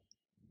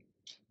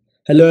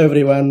Hello,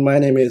 everyone. My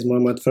name is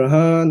Mohammad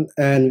Farhan,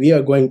 and we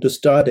are going to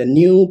start a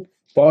new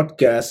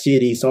podcast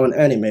series on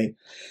anime.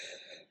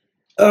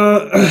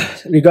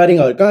 Regarding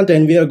our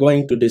content, we are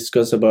going to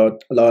discuss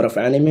about a lot of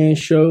anime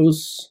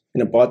shows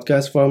in a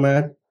podcast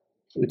format,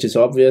 which is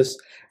obvious.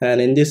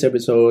 And in this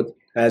episode,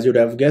 as you'd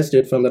have guessed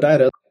it from the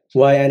title,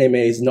 why anime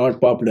is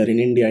not popular in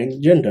India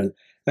in general.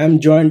 I'm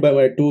joined by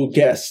my two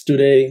guests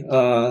today,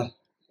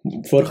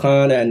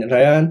 Furkhan and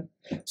Ryan.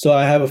 So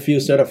I have a few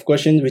set of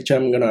questions which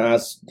I'm gonna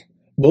ask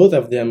both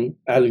of them.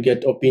 I'll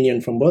get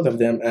opinion from both of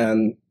them,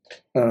 and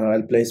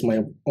I'll place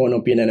my own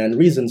opinion and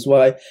reasons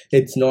why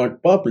it's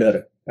not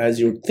popular as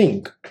you'd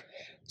think.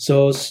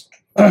 So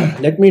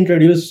let me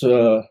introduce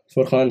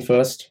Furkhan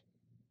first,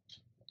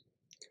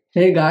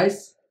 Hey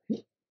guys,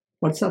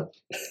 what's up?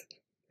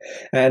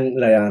 and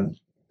Ryan.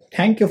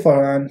 Thank you,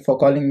 Farhan, for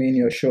calling me in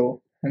your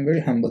show. I'm very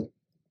humble.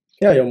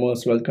 Yeah, you're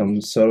most welcome.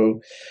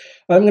 So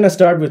I'm gonna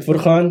start with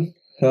Furkhan.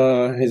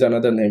 His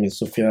another name is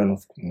Sufyan.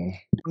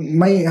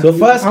 My So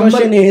humble,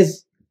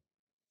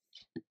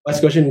 first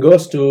question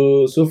goes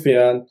to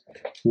Sufyan.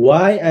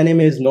 Why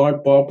anime is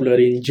not popular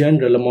in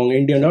general among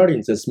Indian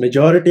audiences?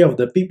 Majority of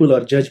the people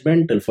are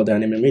judgmental for the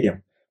anime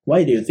medium.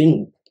 Why do you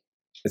think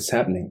it's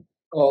happening?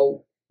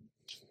 Oh,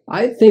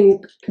 I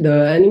think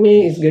the anime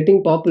is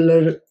getting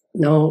popular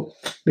now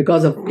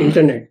because of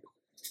internet.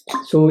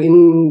 So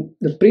in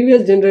the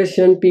previous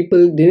generation,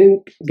 people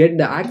didn't get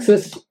the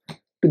access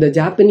to the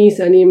Japanese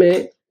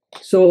anime,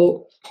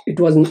 so it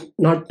was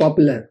not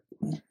popular.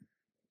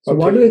 So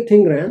what do Okay. you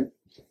think, Ryan?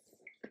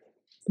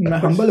 in my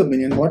humble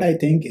opinion, what I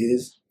think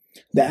is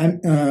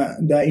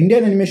the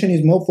Indian animation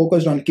is more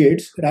focused on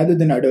kids rather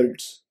than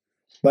adults.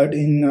 But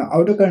in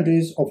outer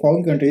countries or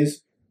foreign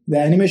countries, the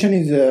animation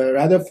is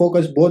rather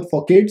focused both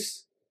for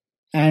kids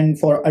and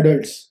for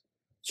adults.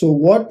 So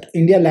what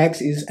India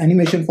lacks is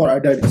animation for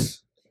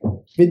adults,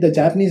 which the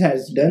Japanese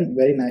has done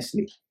very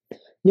nicely.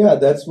 Yeah,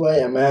 that's why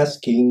I'm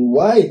asking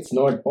why it's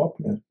not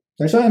popular.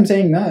 That's why I'm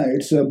saying now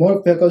it's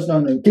more focused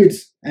on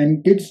kids,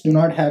 and kids do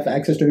not have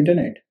access to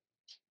internet,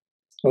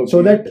 so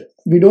Okay. that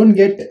we don't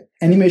get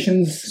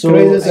animations So,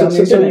 crazes so, on so,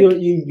 the so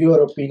internet.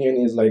 your opinion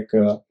is like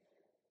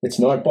it's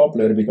not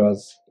popular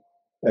because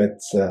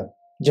it's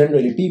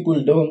generally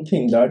people don't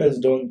think, the adults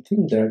don't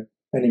think that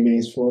anime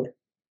is for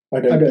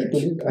adult Adults,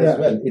 people as yeah,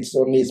 well. It's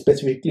only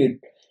specifically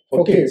for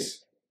for kids.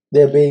 kids.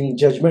 They're being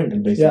judgmental,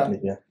 Yeah, basically.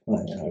 Yeah.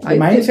 the I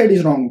think mindset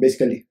is wrong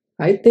basically.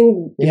 I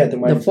think Yeah, the the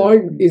mindset.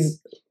 fault is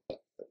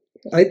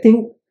I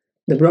think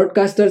the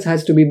broadcasters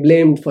has to be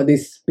blamed for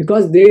this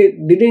because they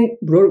didn't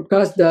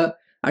broadcast the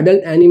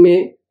adult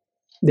anime.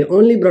 They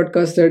only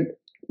broadcasted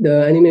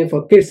the anime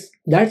for kids.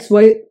 That's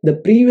why the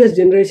previous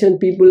generation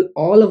people,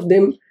 all of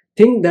them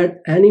think that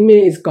anime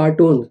is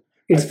cartoon.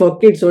 It's At, for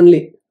kids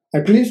only.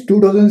 at least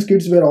 2000s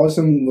kids were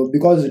awesome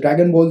because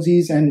Dragon Ball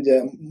Z's and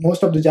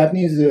most of the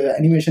Japanese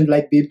animation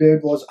like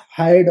Beyblade was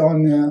hired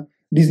on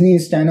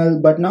Disney's channel,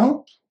 but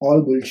now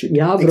all bullshit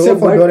Yeah, bro. except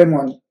for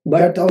Doraemon. But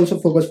That also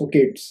focused for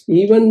kids.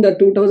 even the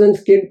 2000s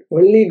kid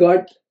only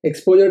got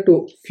exposure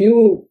to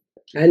few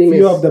Few of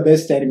animes. the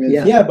best animes.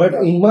 Yeah. Yeah, but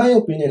Yeah. in my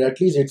opinion, at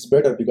least it's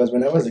better because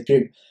when I was a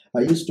kid,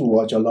 I used to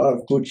watch a lot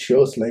of good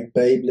shows like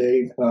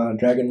Beyblade,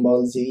 Dragon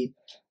Ball Z,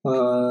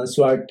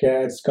 SWAT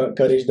Cats,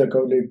 Courage the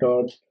Cowardly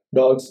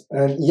Dogs,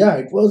 and yeah,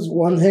 it was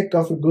one heck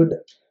of a good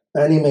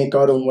anime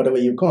cartoon, whatever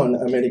you call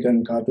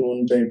American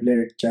cartoon,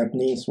 Beyblade,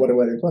 Japanese,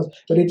 whatever it was.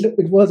 But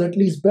it was at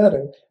least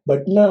better.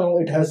 But now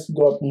it has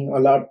gotten a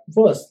lot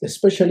worse.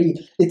 Especially,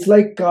 it's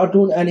like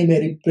cartoon anime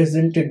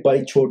represented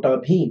by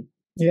Chota Bheem.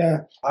 Yeah,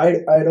 I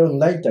don't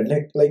like that.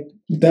 Like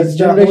that's these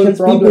the whole generations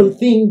people problem.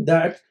 think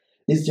that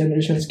these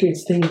generations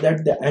kids think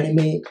that the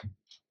anime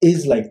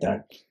is like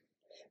that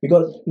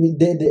because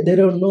they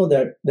don't know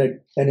that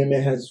anime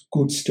has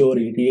good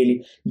story.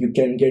 Really, you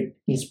can get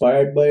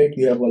inspired by it.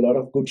 You have a lot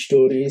of good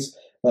stories.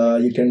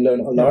 You can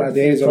learn a lot Yeah,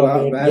 there is a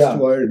from it. vast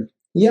world.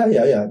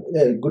 Yeah.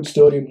 Good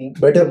story,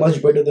 better,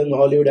 much better than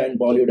Hollywood and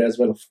Bollywood as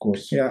well, of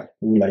course. Yeah.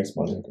 Who likes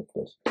Bollywood, of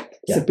course.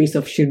 It's a Yeah. piece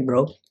of shit,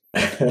 bro.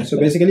 So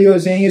basically, you're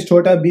saying is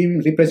Chota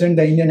Bheem represent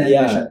the Indian Yeah,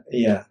 animation.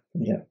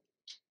 yeah.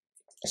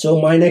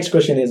 So my next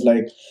question is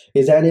like,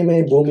 is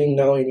anime booming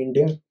now in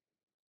India?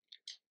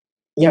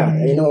 Yeah,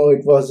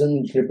 it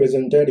wasn't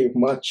representative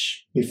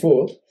much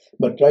before,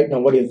 but right now,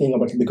 what do you think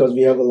about it? Because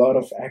we have a lot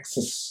of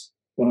access.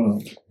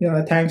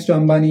 Yeah, thanks to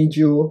Ambani,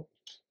 Jio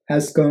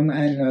has come,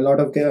 and a lot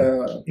of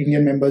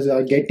Indian members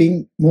are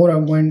getting more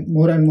and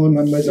more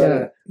members Yeah.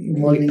 are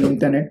involved in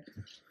internet.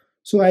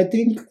 So I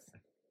think,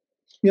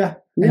 yeah,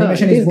 Yeah,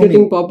 animation it is is getting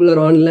booming popular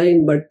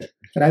online, but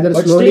rather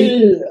But slowly.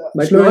 still,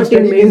 but Slow and not in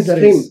steady wins the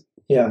mainstream. race.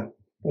 yeah,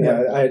 Yeah,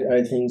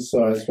 I think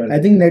so as well. I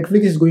think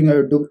Netflix is doing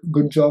a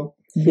good job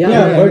Yeah, Yeah,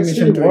 bringing but animation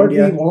still, to what we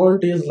India.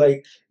 want is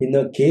like in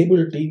the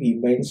cable TV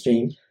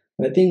mainstream.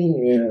 I think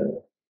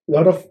a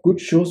lot of good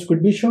shows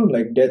could be shown,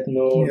 like Death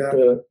Note,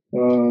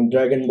 Yeah,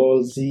 Dragon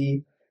Ball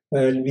Z,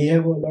 and we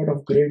have a lot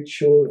of great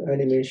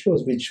anime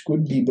shows which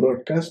could be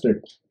broadcasted.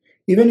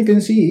 even you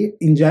can see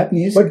in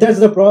Japanese. But that's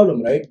the problem,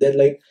 right? They're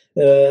like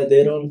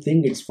they don't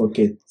think it's for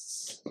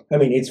kids. I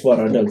mean, it's for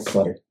adults.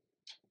 Sorry.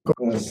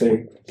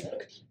 Say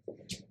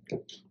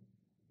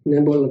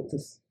मैं बोल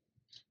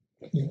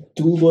सकता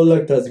तू बोल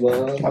लगता है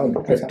हाँ,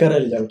 cut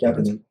कर जाओ क्या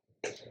पता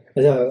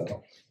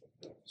अच्छा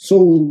So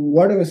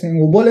what I was saying,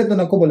 वो बोले तो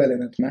नको बोले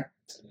लेना तुम्हें.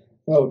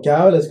 क्या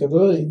बोले इसका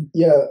तो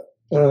या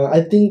I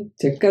think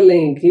चेक कर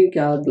लेंगे कि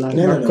क्या प्लान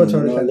no, है. no, को no,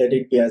 छोड़ no, they. let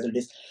it be as it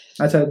is.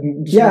 अच्छा.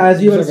 Yeah,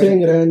 as you were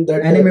saying, Ryan,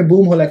 that anime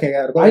boom हो लगे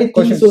यार. I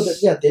think so that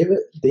yeah,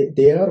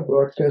 they are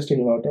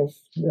broadcasting a lot of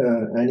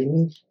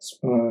anime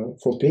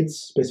for kids,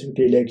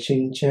 specifically like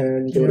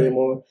Shin-chan,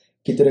 Doraemon,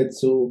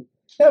 Kitaretsu,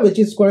 yeah, which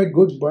is quite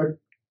good. But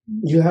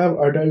you have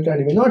adult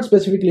anime, not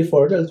specifically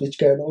for adults, which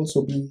can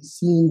also be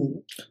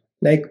seen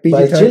like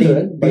by PG-13,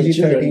 children, by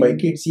PG-13.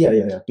 kids.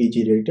 Yeah,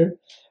 PG rated.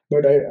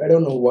 But I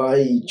don't know why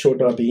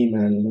Chota Bheem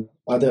and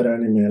other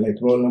anime like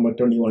Roll Number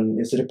 21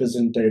 is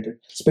represented.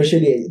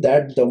 Especially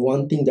that the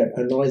one thing that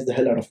annoys the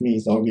hell out of me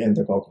is Augie and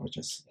the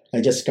Cockroaches. I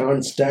just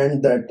can't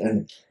stand that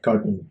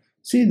cartoon.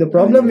 See the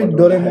problem with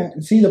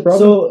Doraemon. See the problem.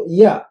 So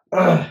yeah,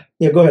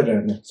 yeah. Go ahead,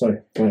 Ryan. Sorry.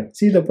 Go ahead.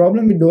 See the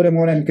problem with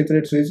Doraemon and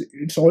Kitaretsu is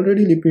it's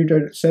already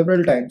repeated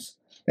several times.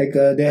 Like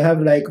they have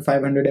like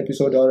 500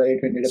 episode or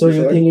 800 So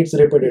episode. you think it's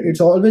repetitive?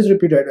 It's always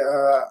repeated.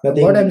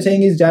 Nothing- What I'm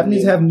saying is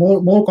Japanese Yeah. have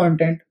more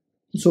content,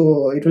 so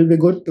it will be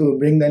good to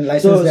bring them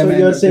license So them. and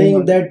you're bring saying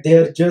on- that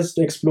they're just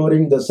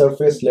exploring the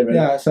surface level.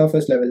 yeah,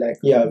 surface level like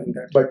Yeah,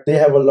 that. but they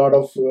have a lot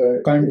of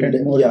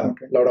Content, more yeah,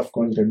 content. lot of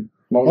content.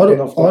 Mountain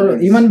of Or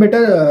contents. even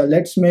better,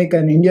 let's make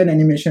an Indian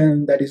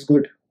animation that is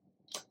good.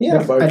 yeah,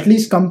 But but at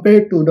least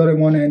compared to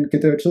Doraemon and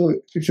Kitaretsu,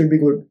 it should be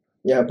good.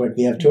 yeah, but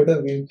we have Chota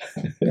Bheem.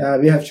 Yeah,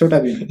 we have Chota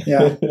Bheem.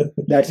 Yeah,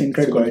 that's It's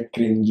incredible. quite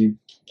cringy.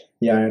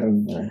 Yeah, I don't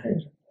know.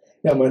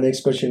 Yeah, my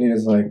next question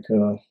is like,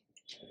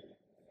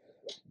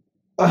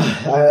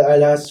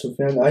 I'll ask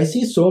Sufyan. I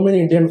see so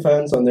many Indian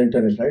fans on the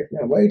internet, right?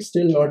 Yeah, why it's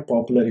still not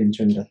popular in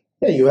general?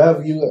 Yeah,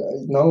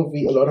 now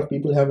a lot of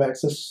people have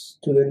access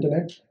to the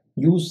internet.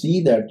 You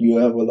see that you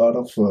have a lot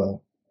of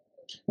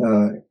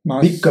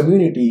Mass- big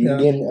community, Yeah.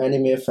 Indian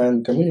anime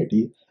fan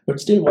community, but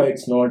still, why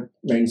it's not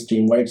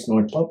mainstream? Why it's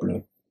not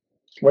popular?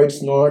 Why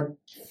it's not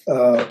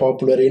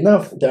popular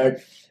enough that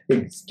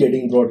it's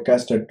getting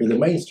broadcasted to the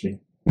mainstream?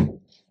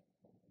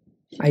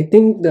 I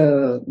think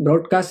the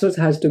broadcasters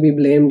has to be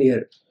blamed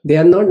here. They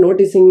are not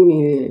noticing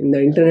in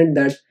the internet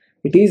that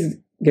it is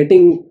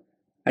getting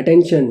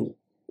attention.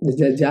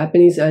 The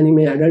Japanese anime,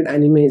 adult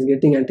anime is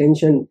getting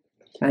attention,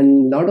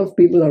 and a lot of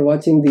people are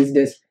watching these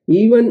days.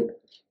 Even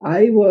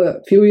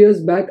few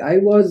years back, I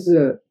was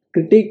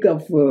critic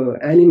of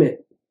anime.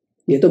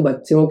 ये तो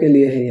बच्चों के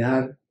लिए है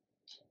यार.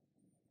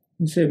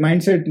 Say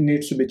mindset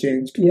needs to be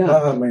changed. Yeah.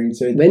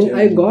 Mindset When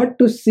I change. got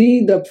to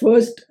see the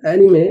first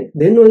anime,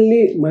 then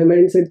only my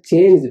mindset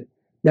changed.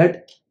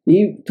 That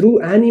through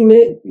anime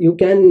you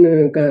can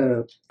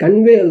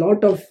convey a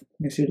lot of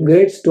Message.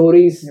 great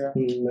stories. Yeah.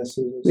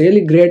 Messages.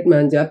 Really great,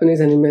 man.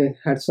 Japanese anime,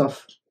 hats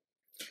off.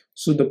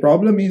 So the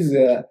problem is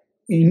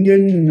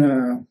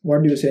Indian,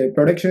 what do you say,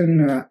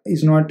 production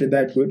is not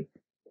that good.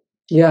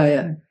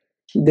 Yeah.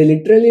 They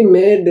literally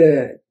made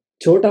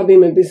Chota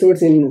Bheem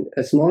episodes in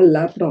a small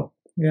laptop.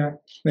 Yeah,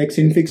 like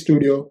Synfig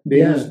Studio. They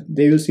Yeah.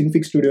 use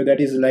Synfig Studio that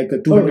is like a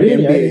Oh, 200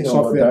 really? I MB didn't know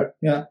about software.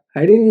 Yeah,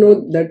 I didn't know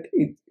that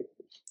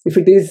if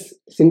it is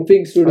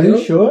Synfig Are Studio. you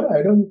sure?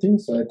 I don't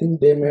think so. I think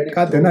they made it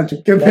कहते through ना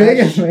चुपके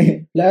Flash.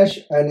 पे Flash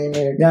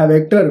animated. yeah,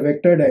 vector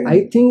diagram. I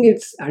think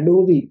it's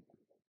Adobe.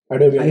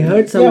 Adobe. I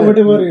heard Yeah, somewhere.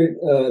 whatever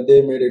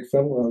they made it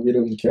from, we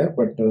don't care.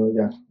 But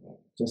yeah,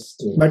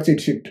 just But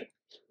it's shit.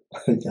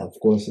 yeah, of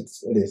course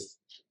it is.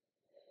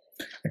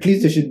 At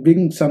least they should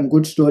bring some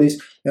good stories.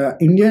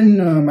 Indian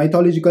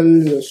mythological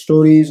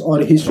stories or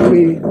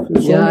history.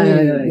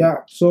 Yeah.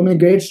 So many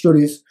great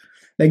stories.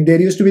 Like there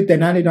used to be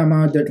Tenali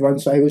Rama that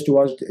once I used to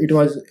watch. It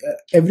was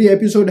every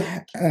episode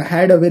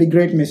had a very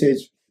great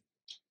message.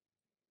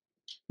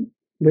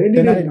 Where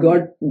did Tenali it Rama.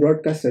 got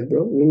broadcasted,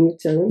 bro? In which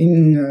channel?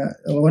 In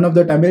one of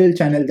the Tamil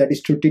channel that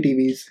is Trutti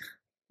TVs.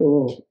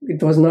 Oh,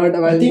 it was not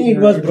available. I think it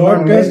was It was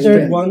not broadcasted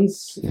mainstream.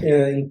 once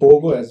in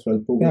Pogo as well.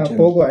 Pogo Yeah,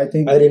 channel. Pogo, I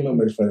think. I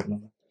remember if I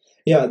remember.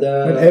 Yeah, But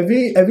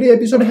the every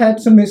episode had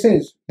some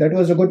message. That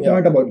was a good Yeah.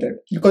 point about that.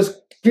 Because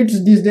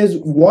kids these days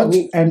watch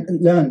and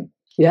learn.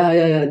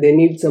 Yeah. They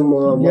need some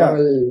Yeah.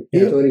 moral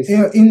Yeah. stories.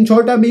 In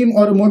Chota Bheem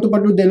or Motu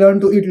Patlu, they learn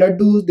to eat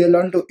laddus, they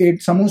learn to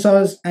eat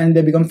samosas, and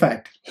they become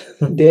fat.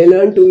 They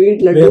learn to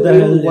eat where laddu the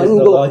hell in is one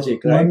the go.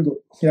 logic, right? One go.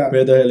 Yeah.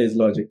 Where the hell is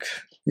logic?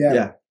 Yeah.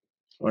 Yeah.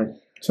 Right.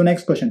 So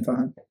next question,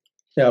 Fahan.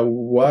 Yeah,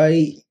 why?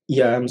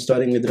 Yeah, I'm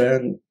starting with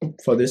Ryan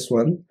for this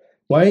one.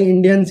 Why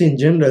Indians in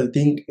general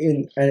think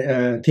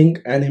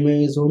anime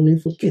is only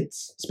for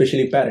kids,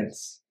 especially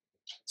parents?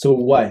 So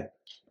why?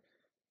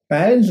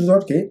 Parents is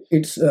okay.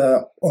 It's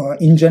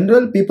in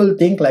general people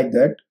think like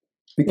that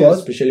Yeah, because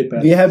especially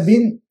parents. we have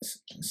been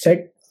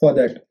set for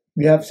that.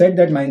 We have set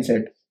that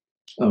mindset.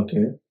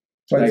 Okay.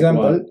 For Like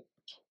example, what?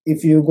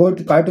 if you go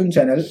to Cartoon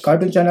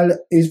Channel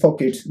is for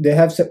kids. They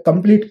have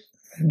complete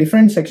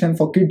different section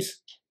for kids.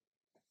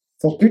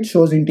 For kids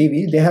shows in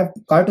TV, they have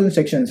cartoon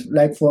sections.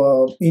 Like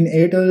in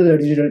Airtel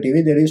digital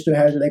TV, they used to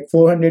have like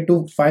 400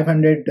 to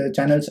 500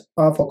 channels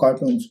are for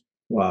cartoons.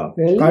 Wow.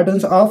 Really?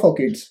 Cartoons are for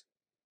kids.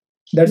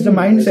 That's the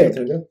mindset.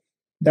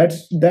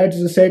 That's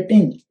the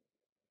setting.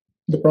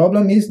 The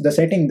problem is the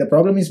setting. The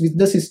problem is with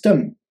the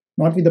system,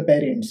 not with the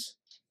parents.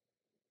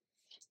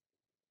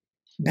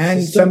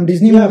 And some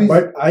Disney yeah, movies.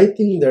 but I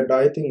think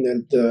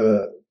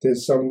that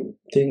there's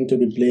something to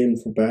be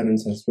blamed for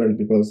parents as well,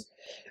 because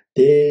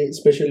they,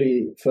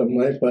 especially from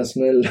my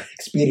personal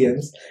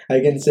experience, I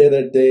can say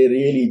that they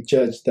really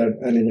judge that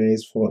anime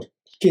is for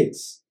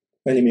kids,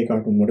 anime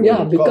cartoon, whatever.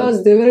 Yeah, you call it.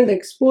 because they weren't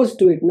exposed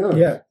to it now.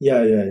 Yeah.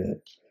 Yeah.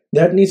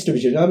 That needs to be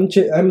changed.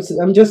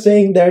 I'm just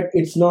saying that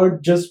it's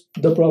not just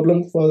the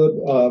problem for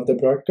the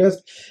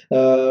broadcast.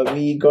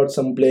 We got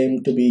some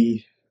blame to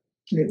be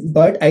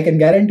But I can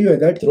guarantee you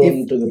that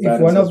thrown to the if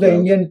parents one as of the well.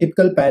 Indian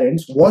typical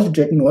parents watched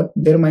Jet Note,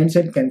 their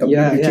mindset can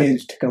completely Yeah,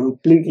 changed.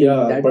 completely.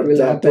 Yeah, that but will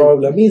the happen.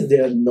 problem is they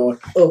are not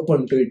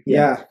open to it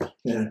yet.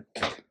 Yeah.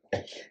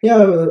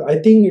 Yeah, I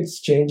think it's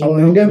changing Our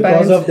now Indian because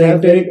parents of the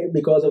have internet.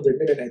 Because of the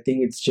internet, I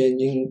think it's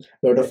changing.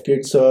 A lot of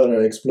kids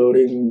are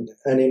exploring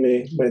anime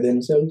by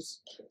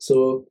themselves.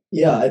 So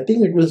yeah, I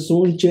think it will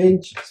soon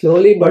change.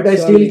 Slowly, But I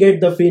still surely.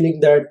 get the feeling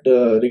that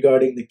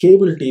regarding the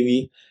cable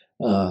TV,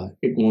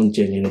 it won't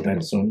change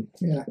anytime soon.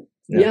 Yeah.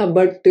 Yeah,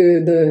 but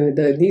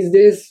the these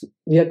days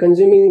we are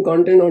consuming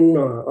content on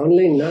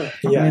online now.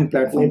 Yeah. Online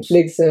platforms.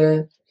 Netflix,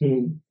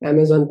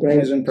 Amazon Prime.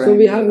 Amazon So Prime,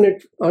 we have yeah.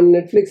 on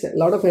Netflix a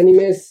lot of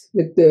animes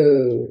with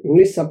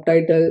English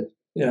subtitle.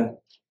 Yeah.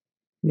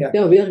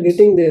 Yeah, we are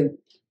getting there.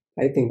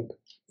 I think.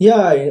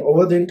 Yeah,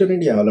 over the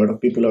internet, yeah, a lot of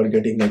people are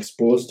getting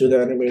exposed to the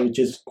anime, which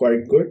is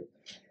quite good.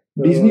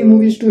 Disney Uh,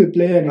 movies too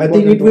play an I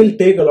think important it will role.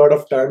 take a lot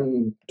of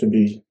time to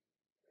be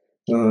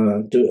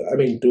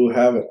to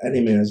have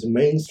anime as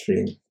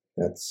mainstream.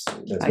 That's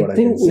I what I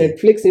think can say.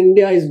 Netflix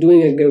India is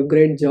doing a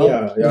great job.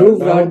 Yeah, Dhruv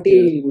now,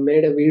 Rathi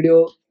made a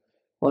video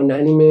on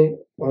anime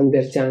on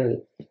their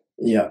channel.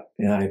 yeah,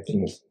 I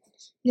think.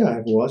 Yeah,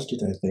 I've watched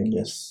it. I think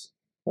yes.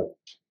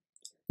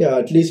 Yeah,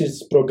 at least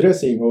it's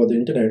progressing over the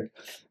internet.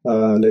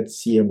 Let's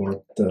see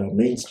about the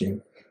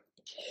mainstream.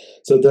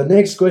 So the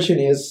next question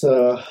is,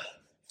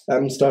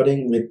 I'm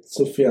starting with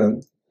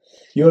Sufyan.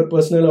 Your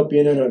personal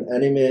opinion on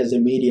anime as a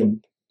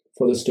medium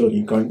for the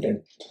story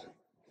content.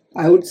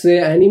 I would say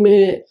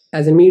anime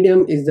as a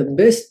medium is the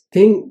best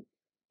thing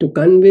to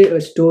convey a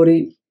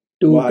story,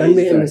 to Why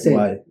convey is a that?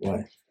 message.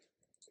 Why?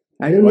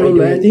 I don't Why know, do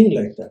you man. think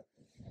like that?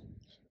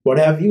 What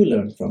have you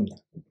learned from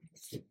that?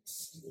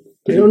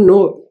 I don't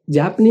know.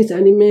 Japanese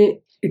anime,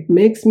 it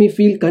makes me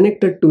feel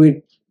connected to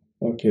it.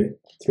 Okay.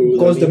 Through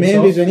Because the means main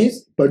of- reason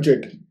is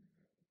budget.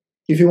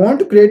 If you want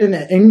to create an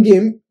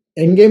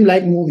endgame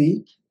like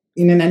movie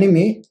in an anime,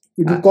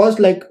 it will cost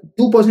like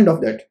 2%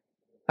 of that.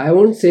 I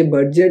won't say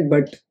budget,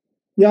 but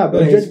Yeah, No,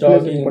 budget he's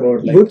talking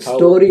about like good how-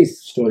 stories.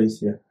 Stories,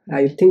 yeah.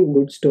 I think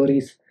good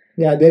stories.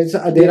 Yeah,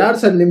 there are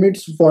some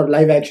limits for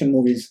live action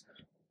movies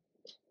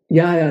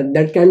Yeah,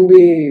 that can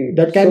be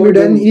that can showed be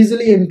done in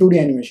easily in 2D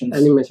animations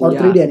Animation, or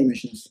yeah. 3D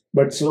animations.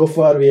 But so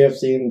far we have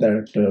seen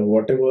that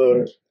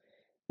whatever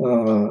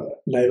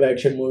live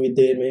action movie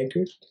they make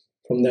it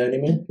from the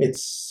anime,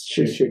 it's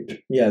shit.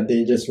 Yeah,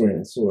 they just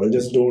ruin. So I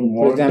just don't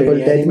want example,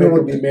 any Death anime to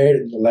Note. be made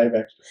in the live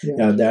action. Yeah.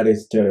 Yeah, that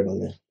is terrible.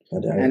 Yeah.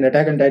 But And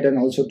Attack on Titan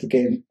also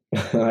came.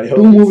 I hope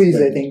 2 it's movies,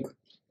 better. I think.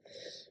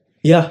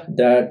 Yeah,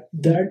 that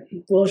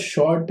was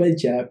shot by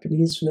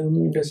Japanese film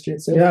industry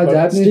itself. Yeah, but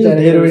Japanese still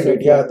they directors ruined it.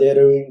 itself, Yeah, yeah. they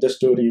ruined the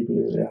story.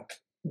 Yeah,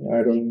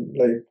 I don't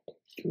like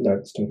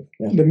that story.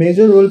 Yeah. The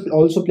major role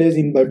also plays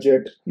in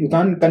budget. You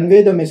can't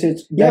convey the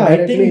message Yeah, I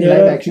directly think in there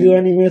live are action. few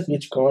animes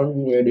which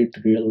conveyed it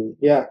real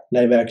Yeah,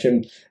 live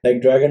action,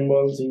 like Dragon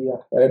Ball Z.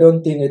 Yeah. I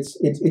don't think it's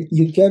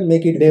you can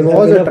make it. if There you have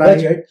was a enough try.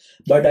 budget,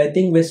 but I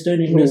think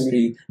Western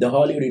industry, the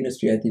Hollywood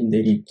industry, I think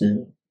they need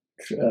to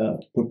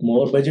put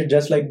more budget,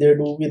 just like they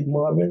do with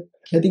Marvel.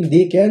 I think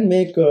they can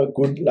make a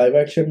good live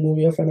action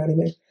movie of an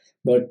anime,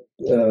 but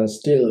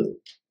still,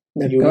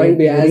 that you can't need-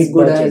 be you as need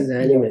good budget. as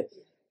anime.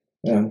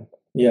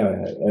 yeah,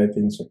 I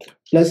think so.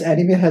 plus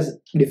anime has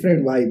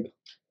different vibe.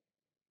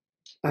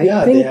 I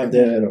Yeah, think they have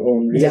their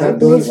own reasons.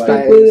 Japanese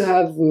why- people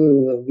have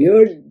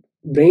weird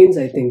brains.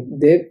 I think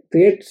they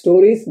create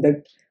stories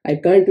that I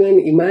can't even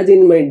imagine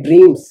in my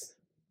dreams.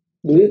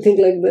 Do you think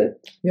like that?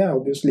 Yeah,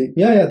 obviously.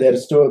 Yeah,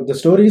 the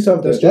stories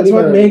of The that's stories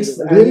what are makes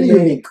really anime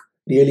unique.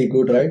 really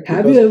good, right?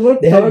 Have Because you ever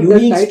they have thought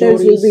that unique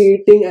titans will stories. be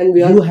eating and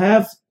we are you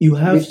have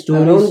with-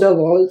 stories. around the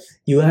walls?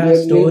 You have we will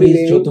be stories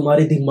जो living-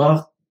 तुम्हारी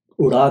दिमाग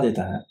उड़ा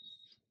देता है.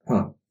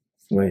 हाँ,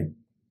 वही.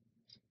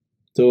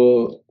 So,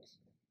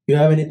 you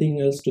have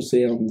anything else to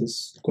say on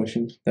this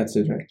question? That's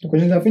it, right? The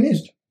questions are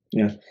finished.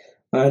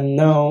 And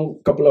now,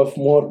 couple of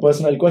more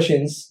personal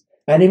questions.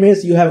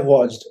 Animes you have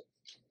watched,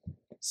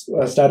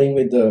 starting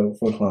with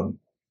Furhan.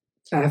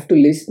 I have to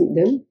list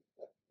them.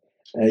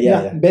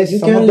 Yeah. Best. You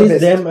Some can of the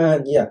list best. them,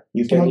 and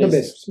you Some can of the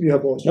list. best you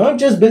have watched. Not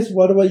just best,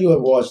 whatever you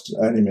have watched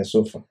anime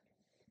so far.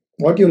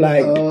 What you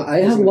liked. I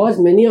have watched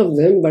many of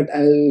them, but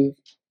I'll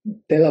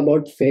tell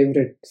about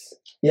favorites.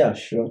 Yeah,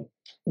 sure.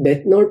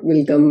 Death Note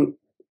will come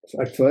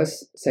at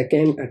first.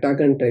 Second,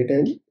 Attack on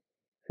Titan,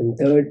 and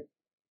third,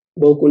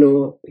 Boku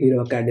no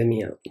Hero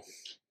Academia.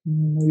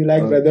 You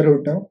like Uh,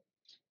 Brotherhood now?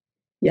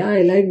 Yeah,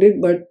 I liked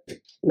it, but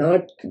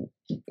not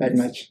That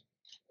much.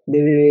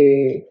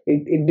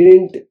 it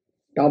didn't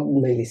top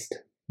my list.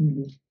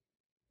 Mhm.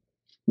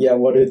 Yeah,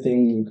 what do you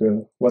think?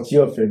 What's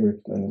your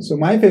favorite anime? So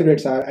my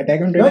favorites are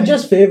Attack on Titan. Not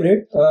just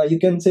favorite. You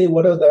can say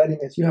what are the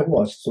animes you have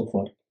watched so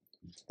far.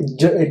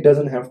 It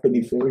doesn't have to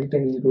be favorite,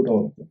 and include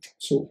all of them.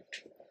 So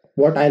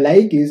what I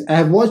like is I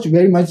have watched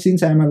very much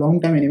since I am a long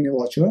time anime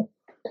watcher.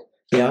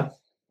 Yeah,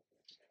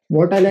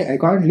 What I like, I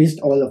can't list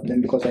all of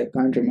them because I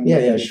can't remember.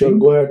 yeah, sure. everything.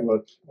 Go ahead.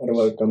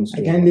 Whatever comes to I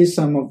your can mind. list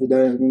some of the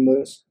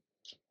members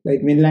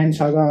like Vinland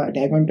Saga,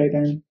 Attack on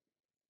Titan,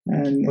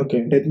 and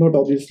Okay. Death Note.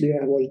 Obviously,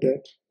 I have watched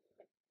that.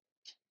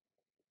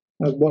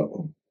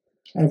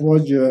 I've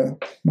watched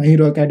My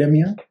Hero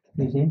Academia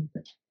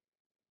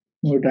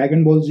or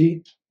Dragon Ball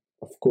Z.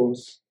 Of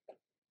course.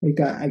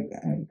 I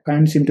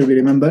can't seem to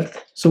remember.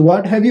 So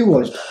what have you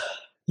watched?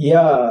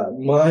 Yeah,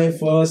 my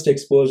first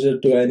exposure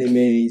to anime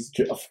is,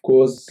 of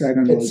course,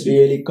 Dragon Ball it's Z.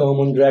 really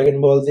common. Dragon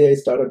Ball Z. I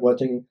started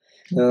watching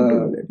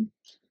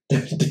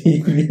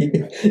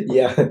TV.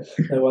 Yeah,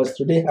 I was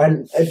today.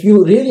 And if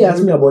you really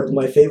ask me about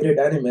my favorite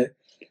anime,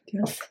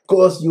 of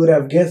course you would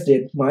have guessed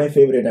it. My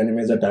favorite anime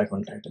is Attack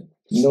on Titan.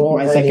 No,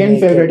 My anime second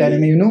favorite can be-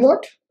 anime, you know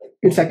what?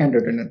 It's Attack on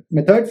Titan.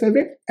 My third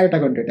favorite,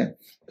 Attack on Titan.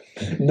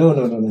 No.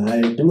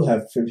 I do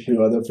have a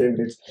few other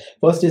favorites.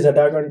 First is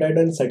Attack on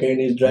Titan. Second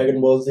is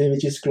Dragon Ball Z,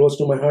 which is close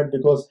to my heart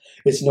because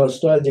it's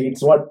nostalgic.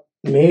 It's what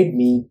made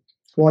me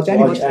Watch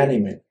anime. watch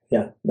anime.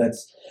 Yeah,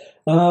 that's.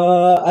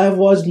 I've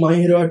watched My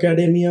Hero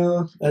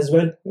Academia as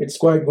well. It's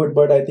quite good,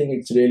 but I think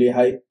it's really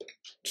hype.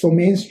 So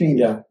mainstream.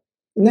 Yeah,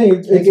 no,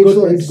 it's Like good.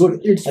 so It's good.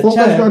 It's Acha focused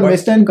hai, on but-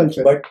 Western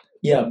culture. But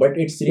yeah, but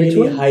it's Which really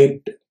one?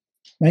 hyped.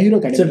 My Hero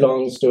It's a Academia.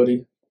 long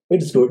story.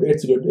 It's good.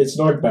 It's good. It's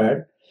not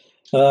bad.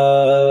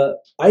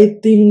 I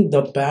think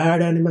the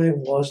bad anime I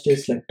watched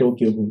is like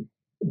Tokyo Ghoul.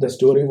 The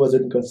story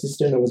wasn't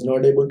consistent. I was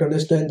not able to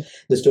understand.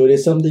 The story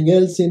is something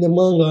else in the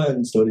manga,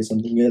 and the story is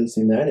something else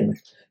in the anime.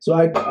 So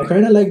I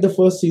kind of like the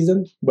first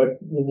season, but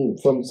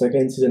from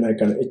second season,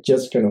 it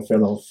just kind of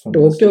fell off. from the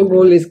Tokyo story.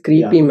 Ghoul is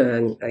creepy, Yeah.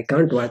 man. I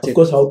can't watch Of it.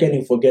 course, how can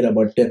you forget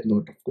about Death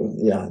Note? Of course,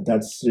 yeah,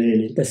 that's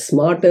really The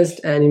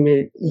smartest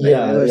anime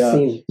Yeah, I've ever yeah.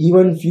 seen.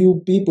 even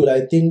few people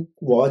I think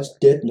watch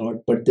Death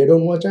Note, but they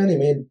don't watch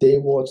anime. They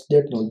watch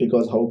Death Note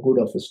because how good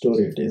of a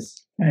story it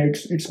is. And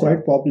it's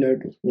quite popular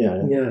too.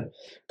 Yeah. Yeah.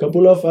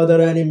 Couple of other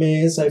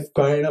animes I've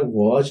kind of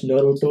watched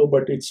Naruto,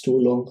 but it's too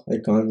long. I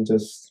can't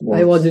just watch.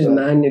 I watch it, that.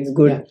 man. It's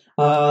good. Yeah.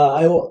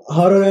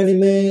 Horror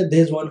anime.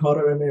 There's one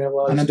horror anime I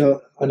watched.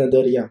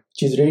 Another, yeah,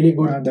 which is really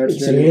good. that's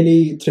It's really-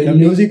 really the thrilling.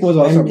 music was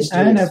awesome.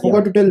 mysterious, And I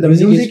forgot to tell the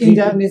Music is music in creepy.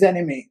 Japanese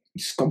anime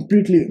is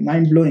completely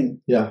mind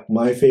blowing. Yeah,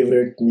 my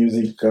favorite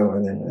music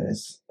anime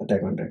is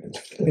Attack on Titan.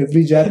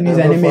 Every Japanese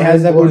I'm anime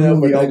has a fanboy good of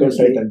movie, Attack on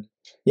obviously. Titan.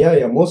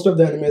 Yeah. Most of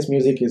the anime's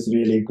music is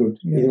really good,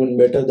 Yeah. even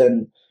better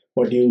than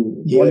what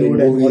you hear in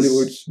Bollywood and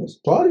movies.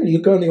 Bollywood,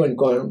 you can't even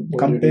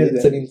Compare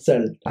It's them. an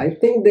insult. I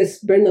think they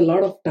spend a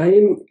lot of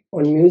time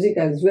on music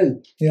as well.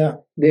 Yeah.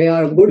 They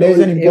are good Plays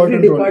on an every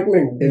important role.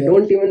 department. They Yeah.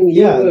 don't even leave.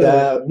 Yeah,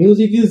 the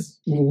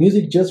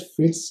music just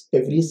fits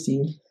every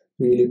scene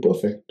really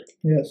perfect.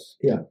 Yes.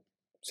 Yeah.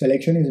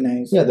 Selection is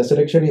nice. Yeah, the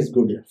selection is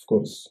good, of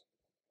course.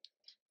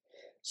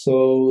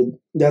 So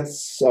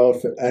that's our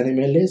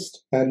anime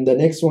list, and the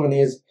next one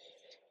is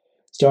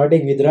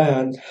starting with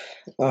Ryan.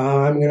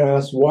 I'm gonna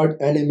ask what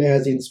anime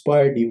has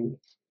inspired you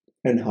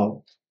and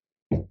how.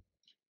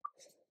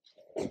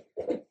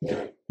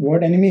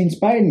 What anime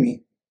inspired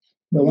me?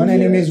 The one Yeah.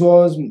 anime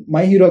was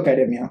My Hero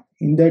Academia.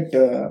 In that,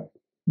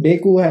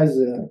 Deku has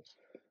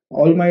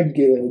All Might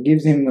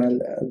gives him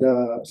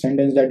the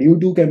sentence that you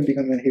too can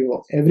become a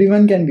hero.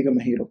 Everyone can become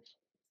a hero.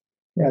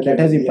 Yeah, that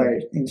has Yeah.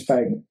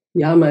 inspired me.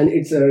 Yeah, man.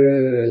 It's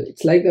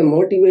like a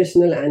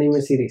motivational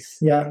anime series.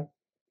 Yeah,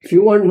 If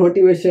you want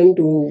motivation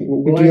to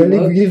go it and really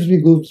work, gives me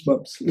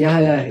goosebumps.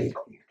 yeah, it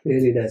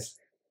really does.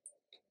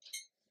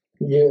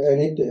 Yeah,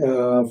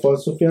 and for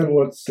Sufyan,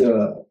 what's the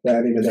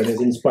anime that has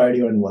inspired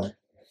you and why?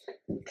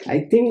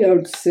 I think I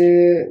would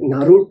say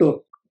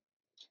Naruto.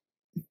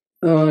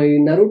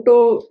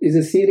 Naruto is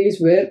a series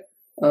where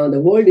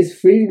the world is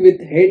filled with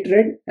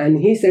hatred, and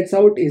he sets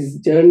out his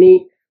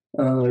journey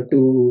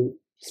to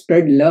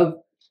spread love,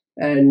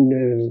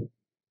 and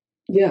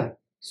yeah,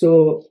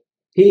 so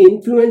he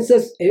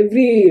influences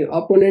every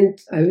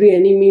opponent, every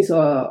enemies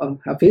of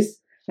his,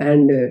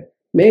 and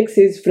makes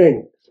his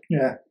friend.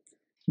 Yeah,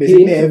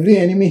 basically He- every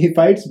enemy he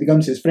fights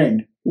becomes his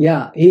friend.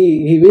 Yeah,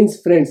 he wins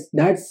friends.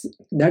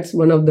 That's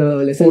one of the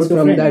lessons Force a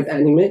from friend. that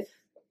anime.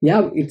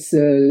 Yeah, it's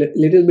a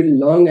little bit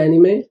long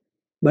anime,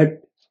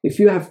 but if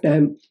you have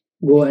time,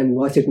 go and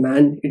watch it,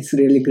 man. It's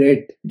really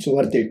great. It's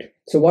worth it.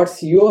 So,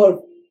 what's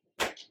your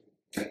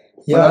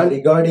Yeah, Farhan?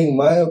 regarding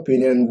my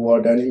opinion,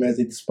 what anime has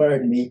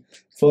inspired me,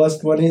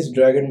 first one is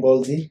Dragon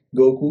Ball Z,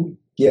 Goku.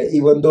 Yeah,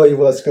 even though he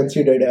was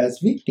considered as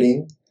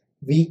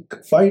weak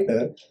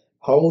fighter,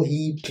 how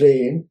he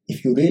trained,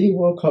 if you really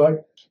work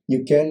hard,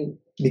 you can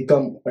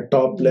become a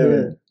top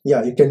level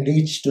yeah, you can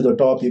reach to the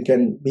top, you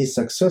can be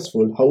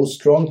successful, how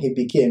strong he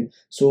became.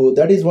 So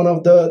that is one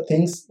of the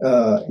things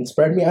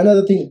inspired me.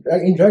 Another thing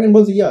in Dragon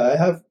Ball Z, yeah, I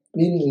have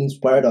been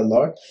inspired a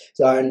lot,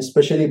 so, and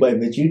especially by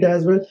Vegeta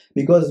as well,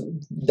 because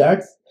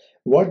that's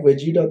what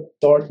Vegeta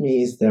taught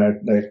me, is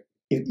that like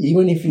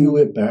even if you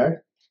were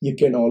bad, you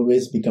can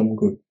always become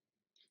good.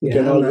 You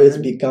can Yeah, always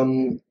man.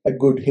 become a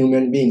good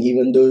human being,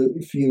 even though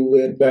if you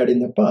were bad in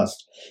the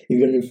past,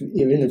 even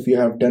if you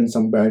have done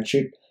some bad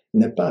shit in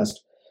the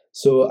past.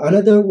 So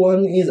another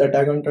one is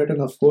Attack on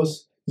Titan. Of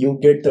course, you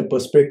get the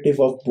perspective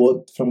of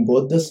both, from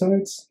both the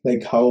sides,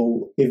 like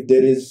how, if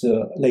there is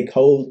like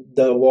how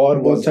the war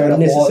Both was side of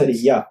unnecessary.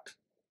 walls. Yeah,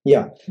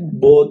 yeah, Yeah.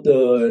 both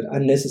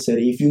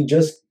unnecessary. If you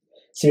just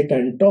sit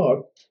and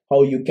talk,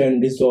 how you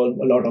can resolve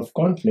a lot of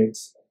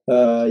conflicts.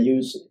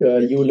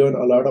 You learn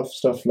a lot of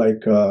stuff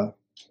like.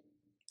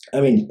 I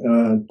mean,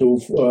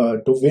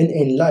 to win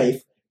in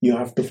life, you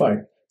have to fight.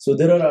 So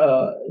there are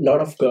a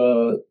lot of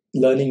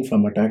learning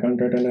from Attack on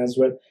Titan as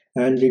well.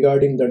 And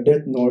regarding the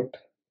Death Note,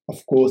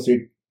 of course,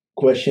 it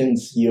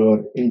questions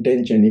your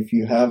intention. If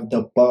you have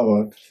the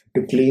power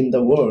to clean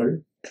the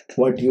world,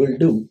 what you will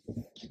do?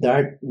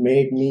 That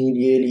made me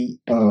really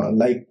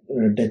like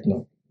Death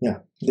Note. Yeah,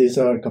 these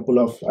are a couple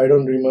of. I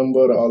don't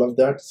remember all of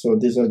that, so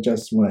these are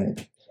just my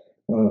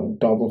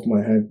top of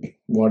my head.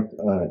 What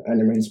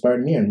anime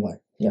inspired me and why?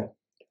 Yeah.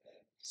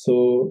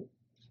 So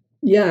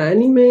Yeah,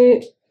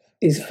 anime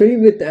is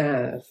filled with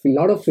a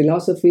lot of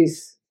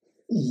philosophies,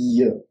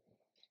 yeah,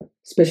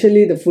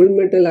 especially the Full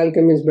Metal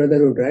Alchemist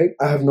Brotherhood, right?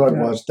 I have not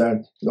Yeah. watched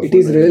that. The It full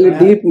is metal. really I-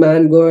 deep,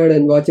 man. Go ahead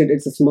and watch it.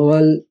 It's a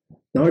small,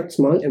 not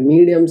small, a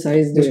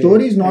medium-sized. The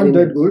story is not anime.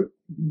 that good,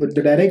 but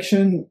the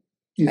direction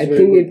is I very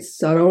think good.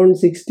 it's around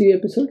 60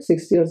 episodes,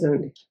 60 or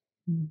 70,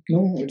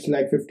 No, it's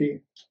like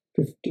 50.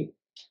 50.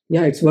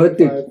 Yeah, it's worth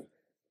it.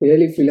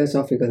 Really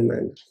philosophical,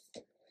 man.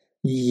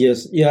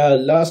 Yes, yeah.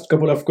 Last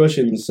couple of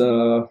questions.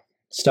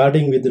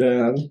 Starting with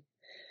Ryan,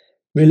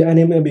 will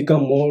anime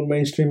become more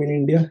mainstream in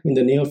India in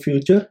the near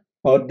future,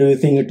 or do you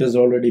think it has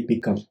already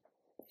become?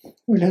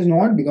 It has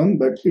not become,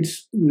 but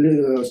it's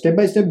step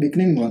by step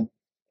becoming one.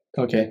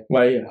 Okay,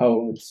 why?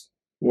 How?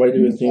 Why do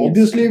you think?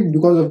 Obviously,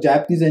 because of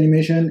Japanese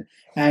animation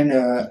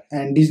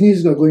and Disney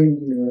is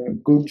going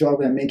good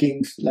job at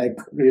making like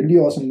really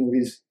awesome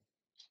movies.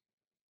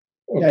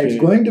 Okay, Yeah, it's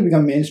going to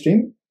become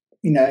mainstream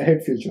in a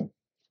ahead future.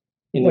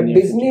 in the But near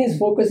Disney future. is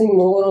focusing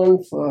more on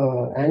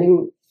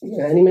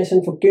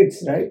animation for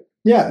kids, right?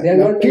 Yeah, They are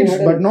not not kids,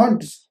 doing but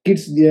not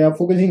kids. They are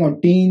focusing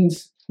on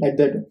teens like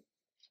that.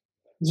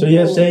 So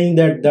you're No. saying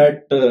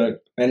that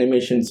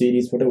animation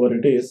series, whatever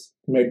it is,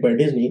 made by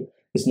Disney,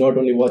 is not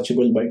only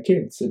watchable by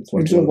kids. It's It's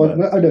watchable for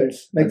by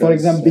adults. Like for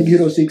adults, example, Big yes.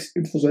 Hero 6.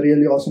 It was a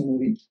really awesome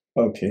movie.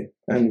 Okay,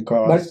 and But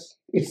cars.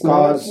 it's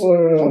Cars, not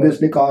for.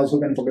 obviously cars.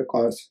 Who can forget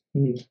cars?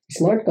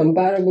 It's not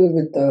comparable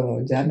with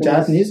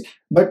Japanese,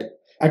 but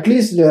at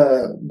least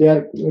they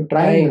are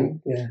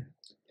trying. Yeah.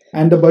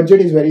 And the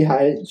budget is very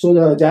high, so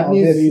the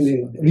Japanese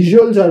Obviously.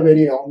 visuals are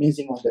very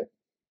amazing on that.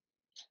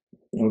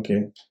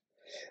 Okay.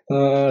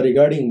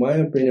 Regarding my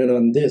opinion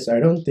on this, I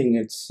don't think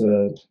it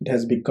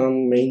has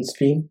become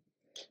mainstream.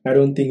 I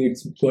don't think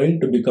it's going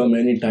to become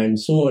anytime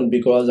soon,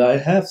 because I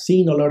have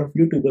seen a lot of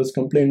YouTubers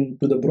complain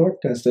to the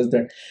broadcasters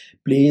that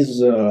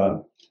please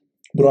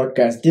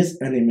broadcast this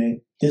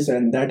anime, this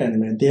and that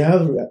anime. They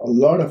have a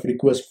lot of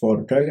requests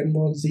for Dragon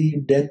Ball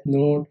Z, Death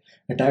Note,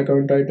 Attack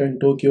on Titan,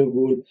 Tokyo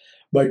Ghoul,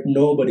 but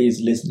nobody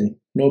is listening.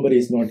 Nobody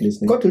is not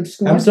listening. Because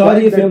it's I'm not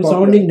sorry quite if that I'm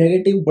popular. sounding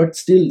negative, but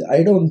still,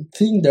 I don't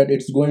think that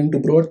it's going to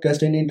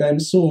broadcast anytime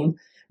soon.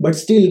 But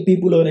still,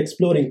 people are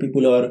exploring.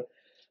 People are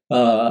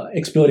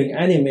exploring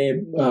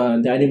anime.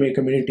 The anime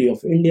community of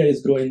India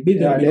is growing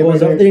bigger Yeah, day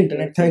because by of the day.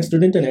 internet, thanks to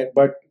the internet.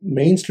 But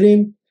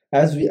mainstream,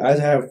 as we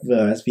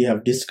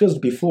have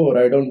discussed before,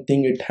 I don't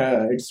think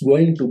it's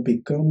going to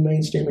become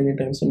mainstream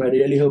anytime soon. I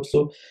really hope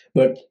so,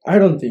 but I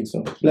don't think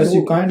so. Plus,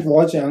 you can't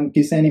watch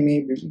Kiss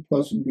anime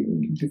because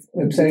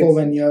Websites. before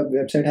when your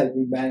website has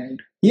been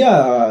banned.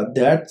 Yeah,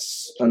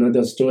 that's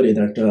another story,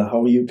 that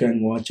how you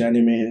can watch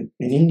anime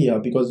in India,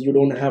 because you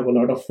don't have a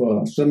lot of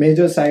So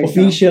major sites.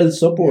 official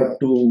support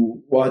Yeah.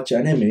 to watch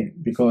anime,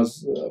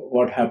 because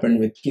what happened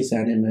with Kiss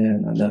Anime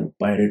and other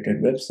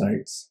pirated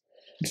websites.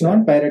 It's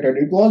not pirated.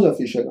 It was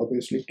official,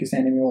 obviously. Kiss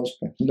anime was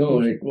No,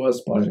 it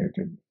was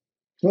pirated.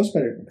 it was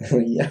pirated.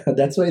 Yeah,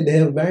 that's why they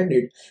have banned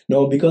it.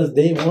 No, because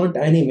they want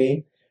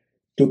anime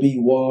to be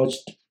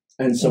watched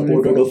and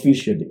supported for-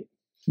 officially.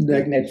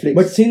 Like Netflix.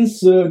 But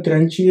since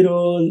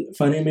Crunchyroll,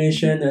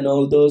 Funimation, and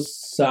all those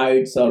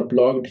sites are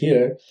blocked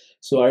here,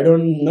 so I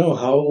don't know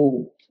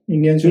how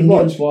Indians should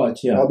Indians watch. watch.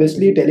 Yeah,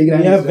 Obviously, Telegram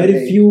we have is very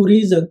very- few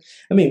reasons.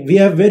 I mean, we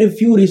have very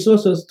few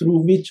resources through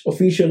which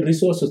official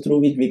resources through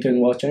which we can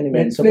watch anime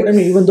and support. I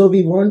mean, Netflix. even though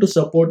we want to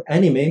support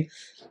anime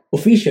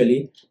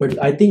officially, but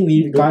I think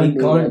we can't do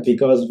can't that.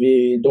 because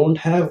we don't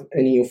have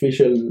any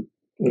official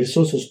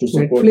resources to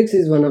support. Netflix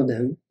is one of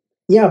them.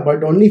 Yeah,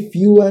 but only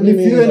few Only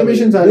anime. few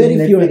animations are very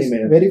in few Netflix.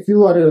 anime. Very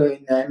few are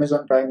in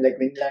Amazon Prime. Like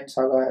Vinland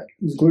Saga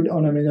is good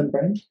on Amazon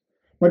Prime.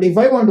 But if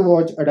I want to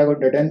watch Attack on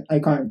Titan, I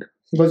can't.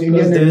 because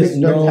Indian there's Netflix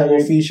doesn't no have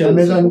it. official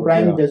Amazon support,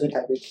 Prime yeah. doesn't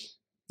have it.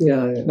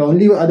 Yeah. The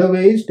only other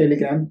way is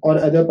Telegram or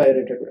other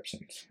pirated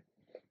websites.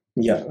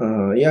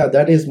 Yeah,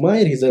 that is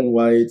my reason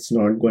why it's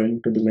not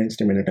going to be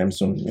mainstream anytime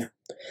soon. Yeah.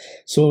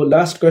 So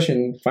last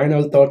question,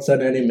 final thoughts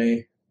on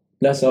anime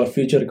plus our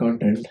future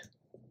content.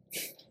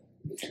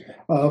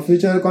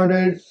 Future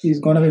content is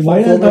gonna be more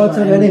Final focused thoughts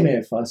on anime.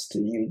 anime first.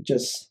 You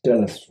just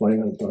tell us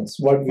final thoughts.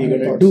 What we're Final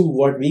gonna thoughts. do,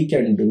 what we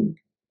can do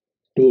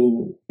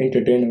to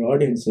entertain our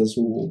audiences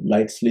who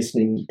likes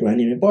listening to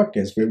anime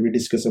podcasts where we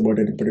discuss about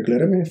any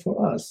particular anime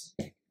for us.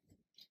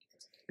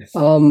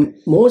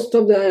 Most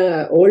of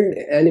the old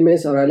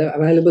animes are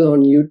available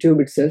on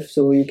YouTube itself,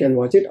 so you can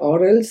watch it,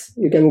 or else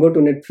you can go to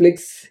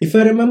Netflix. If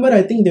I remember,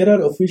 I think there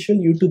are official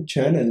YouTube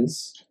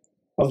channels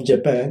of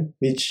Japan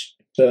which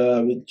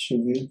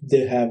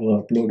they have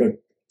uploaded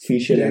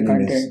official Their animes.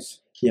 contents.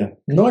 Yeah,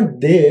 not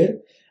there.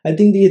 I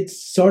think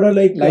it's sort of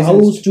like how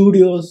Licensed.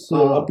 studios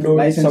upload some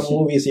Licensing.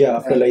 movies. Yeah,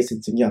 after Yeah.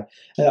 licensing. Yeah,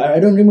 I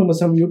don't remember,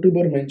 some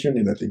YouTuber mentioned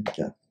it, I think.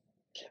 Yeah,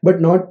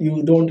 but not,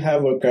 you don't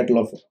have a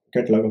catalog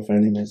of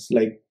animes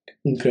like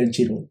in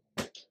Crunchyroll,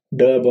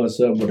 dub or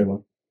sub, whatever.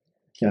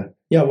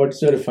 Yeah.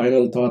 What's your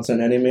final thoughts on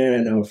anime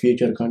and our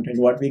future content?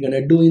 What we're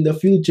gonna do in the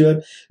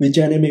future? Which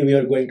anime we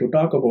are going to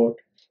talk about?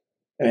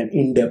 An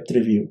in-depth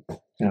review.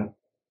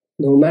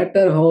 No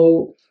matter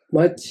how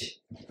much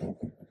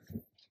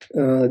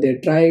they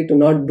try to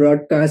not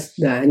broadcast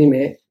the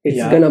anime, it's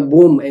Yeah. gonna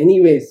boom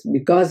anyways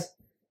because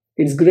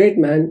it's great,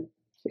 man.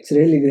 It's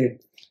really great.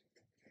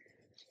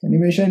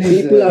 Animation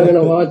is People are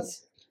gonna watch.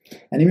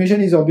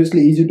 Animation is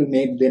obviously easy to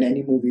make than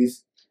any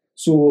movies.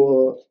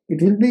 So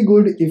it will be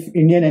good if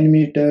Indian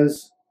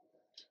animators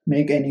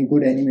make any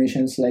good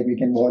animations like we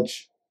can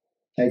watch,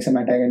 like some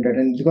Attack on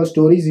Titan, because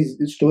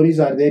stories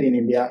are there in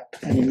India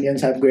and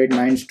Indians have great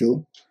minds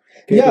too.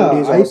 Yeah,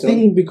 Creativity is I awesome.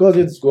 think because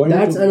it's going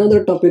That's to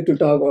another topic to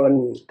talk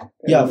on.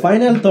 yeah,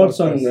 final thoughts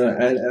on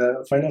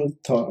podcast.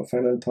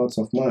 final thoughts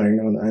of mine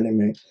on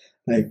anime,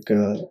 like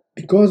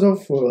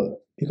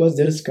because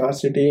there is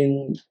scarcity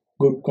in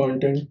good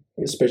content,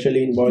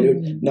 especially in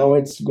Bollywood. Now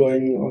it's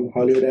going on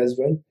Hollywood as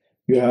well.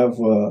 You have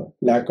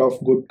lack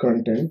of good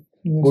content,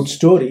 good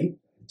story,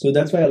 so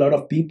that's why a lot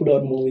of people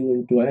are moving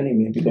into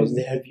anime because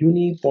they have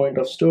unique point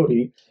of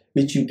story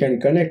which you can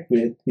connect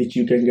with, which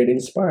you can get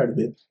inspired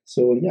with.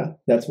 So yeah,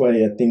 that's why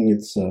I think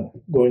it's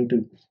going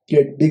to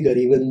get bigger,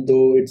 even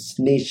though it's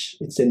niche.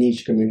 It's a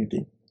niche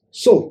community.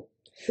 So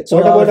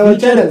What about our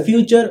channel?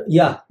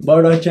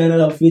 About our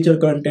channel, our future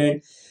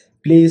content.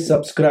 Please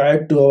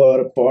subscribe to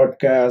our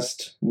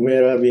podcast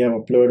wherever we have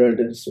uploaded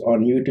this,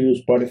 on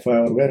YouTube,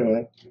 Spotify, or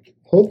wherever.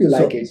 Hope you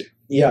like So- it.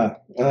 Yeah,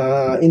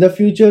 in the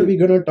future we're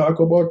gonna talk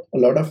about a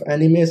lot of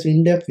animes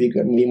in depth.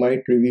 We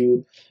might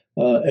review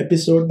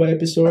episode by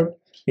episode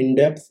in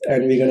depth,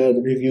 and we're gonna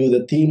review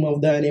the theme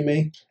of the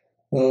anime.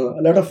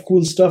 A lot of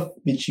cool stuff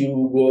which you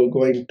were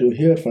going to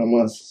hear from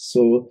us.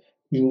 So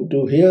you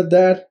to hear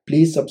that,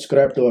 please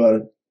subscribe to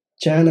our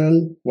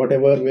channel,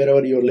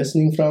 wherever you're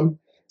listening from.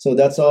 So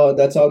that's all.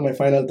 That's all my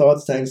final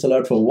thoughts. Thanks a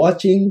lot for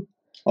watching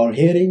or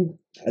hearing.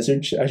 I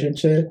should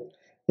say.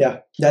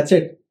 Yeah, that's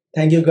it.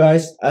 Thank you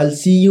guys. I'll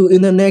see you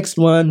in the next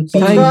one.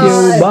 Thank you.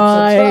 Subscribe,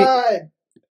 Bye. subscribe.